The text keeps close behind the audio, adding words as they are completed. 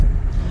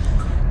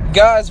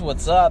Guys,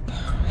 what's up?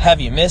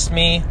 Have you missed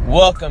me?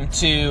 Welcome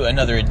to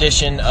another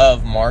edition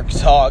of Mark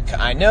Talk.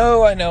 I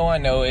know.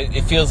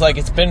 It feels like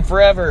it's been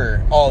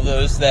forever. All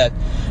those that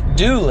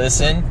do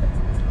listen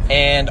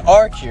and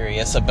are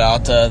curious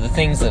about the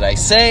things that I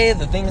say,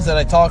 the things that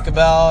I talk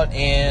about,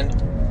 and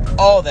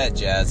all that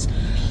jazz.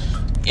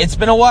 It's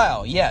been a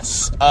while,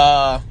 yes.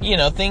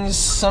 Things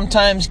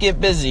sometimes get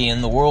busy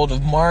in the world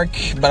of Mark,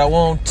 but I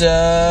won't,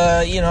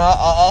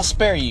 I'll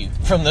spare you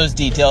from those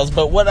details.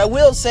 But what I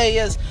will say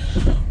is,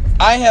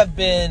 I have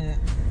been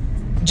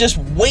just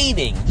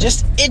waiting,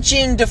 just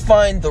itching to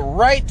find the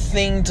right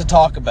thing to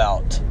talk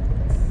about,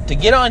 to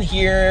get on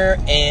here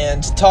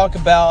and talk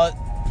about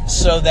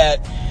so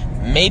that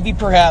maybe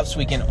perhaps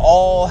we can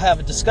all have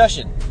a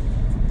discussion.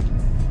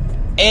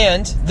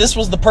 And this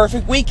was the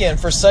perfect weekend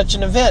for such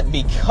an event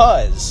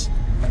because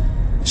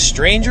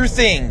Stranger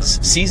Things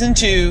Season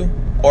 2,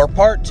 or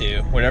Part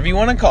 2, whatever you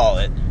want to call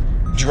it,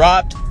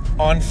 dropped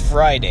on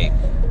Friday.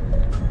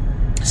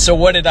 So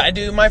what did I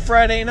do my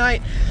Friday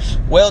night?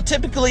 Well,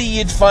 typically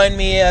you'd find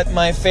me at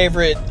my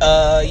favorite,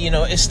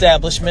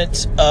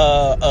 establishment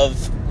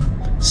of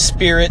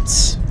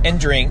spirits and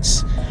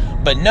drinks.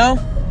 But no,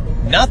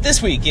 not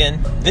this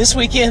weekend. This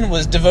weekend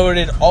was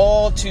devoted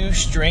all to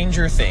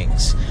Stranger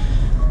Things.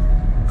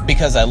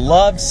 Because I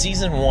loved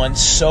Season 1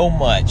 so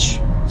much.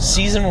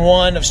 Season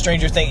 1 of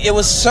Stranger Things. It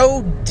was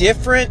so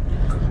different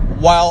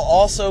while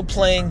also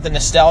playing the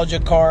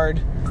nostalgia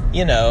card.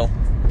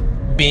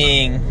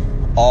 Being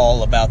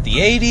all about the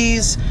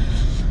 80s.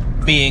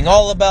 Being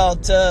all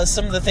about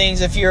some of the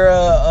things, if you're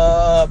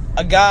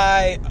a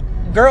guy,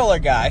 girl or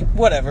guy,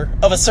 whatever,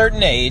 of a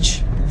certain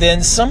age,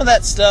 then some of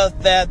that stuff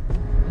that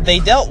they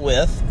dealt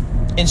with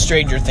in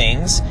Stranger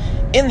Things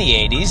in the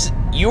 80s,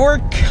 you're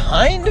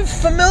kind of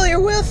familiar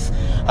with.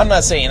 I'm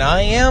not saying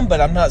I am, but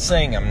I'm not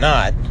saying I'm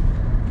not.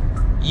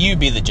 You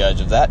be the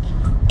judge of that.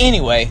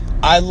 Anyway,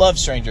 I love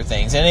Stranger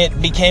Things, and it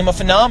became a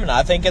phenomenon.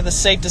 I think it's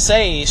safe to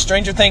say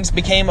Stranger Things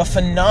became a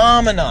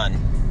phenomenon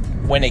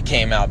when it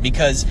came out,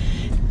 because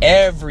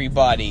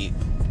everybody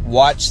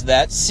watched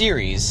that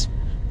series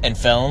and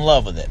fell in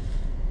love with it.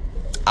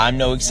 I'm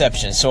no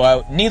exception.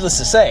 So needless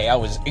to say, I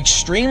was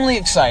extremely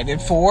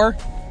excited for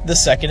the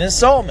second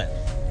installment.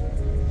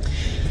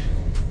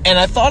 And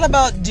I thought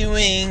about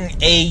doing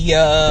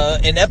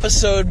an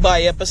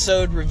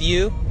episode-by-episode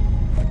review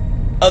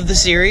of the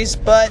series,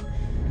 but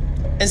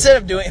instead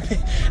of doing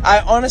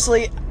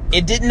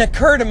it didn't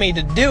occur to me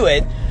to do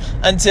it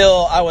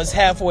until I was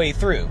halfway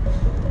through.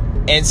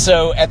 And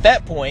so at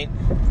that point,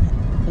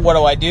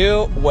 what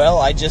do? Well,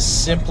 I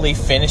just simply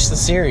finish the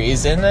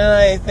series, and then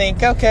I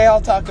think, okay,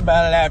 I'll talk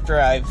about it after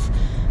I've,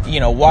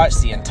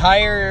 watched the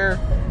entire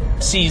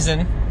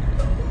season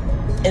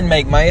and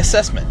make my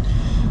assessment.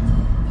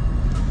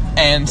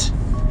 And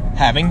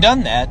having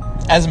done that,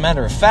 as a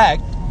matter of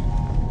fact,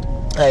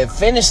 I have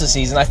finished the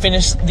season. I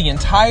finished the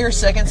entire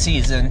second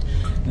season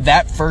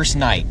that first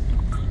night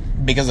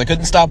because I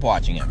couldn't stop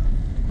watching it.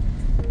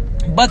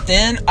 But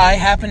then I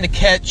happened to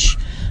catch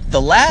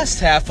the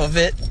last half of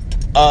it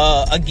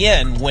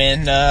again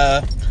when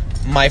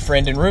my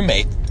friend and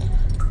roommate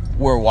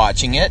were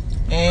watching it.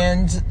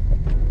 And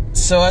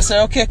so I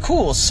said, okay,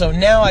 cool. So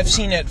now I've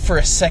seen it for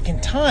a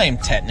second time,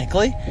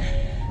 technically.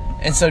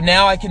 And so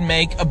now I can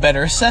make a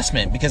better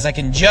assessment because I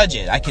can judge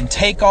it. I can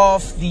take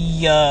off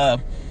the,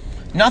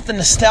 not the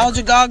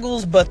nostalgia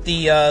goggles, but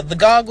the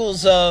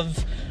goggles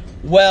of,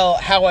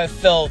 how I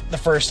felt the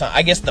first time.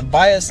 I guess the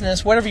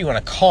biasness, whatever you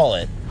want to call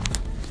it.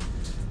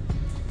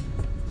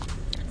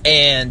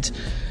 And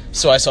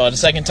so I saw it a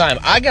second time.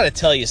 I got to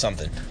tell you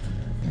something.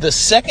 The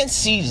second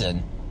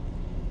season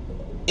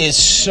is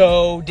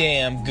so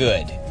damn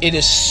good. It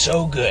is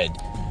so good.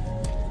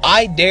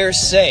 I dare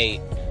say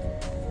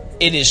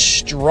it is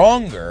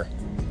stronger,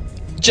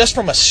 just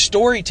from a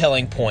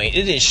storytelling point,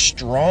 it is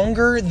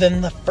stronger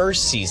than the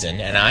first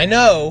season. And I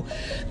know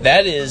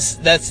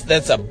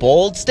that's a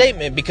bold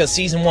statement because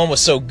season 1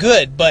 was so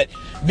good, but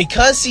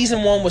because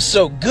season 1 was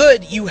so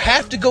good, you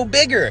have to go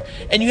bigger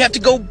and you have to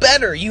go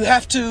better. You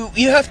have to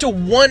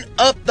one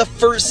up the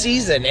first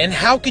season. And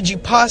how could you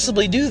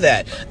possibly do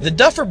that? The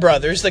Duffer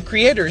Brothers, the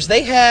creators,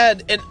 they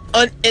had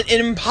an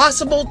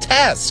impossible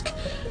task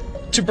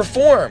to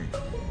perform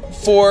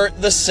for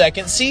the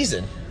second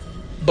season.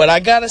 But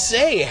I gotta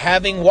say,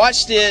 having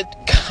watched it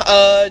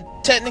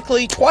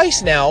technically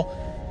twice now,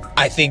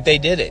 I think they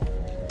did it.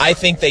 I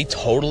think they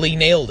totally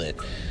nailed it.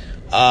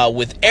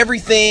 With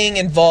everything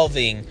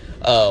involving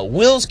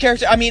Will's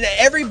character. I mean,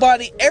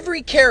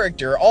 every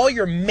character, all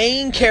your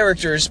main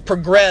characters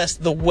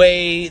progressed the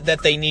way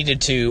that they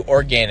needed to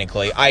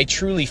organically. I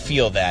truly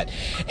feel that.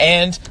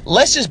 And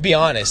let's just be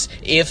honest,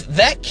 if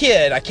that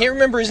kid, I can't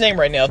remember his name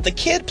right now, if the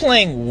kid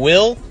playing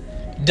Will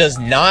does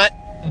not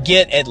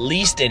get at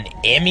least an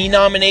Emmy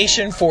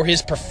nomination for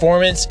his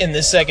performance in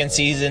the second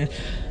season,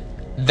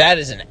 that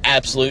is an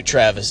absolute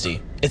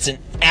travesty. It's an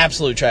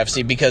absolute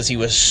travesty because he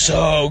was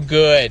so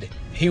good.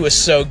 He was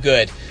so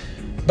good.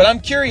 But I'm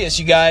curious,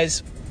 you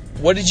guys,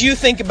 what did you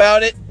think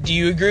about it? Do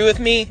you agree with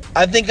me?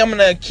 I think I'm going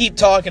to keep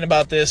talking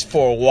about this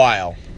for a while.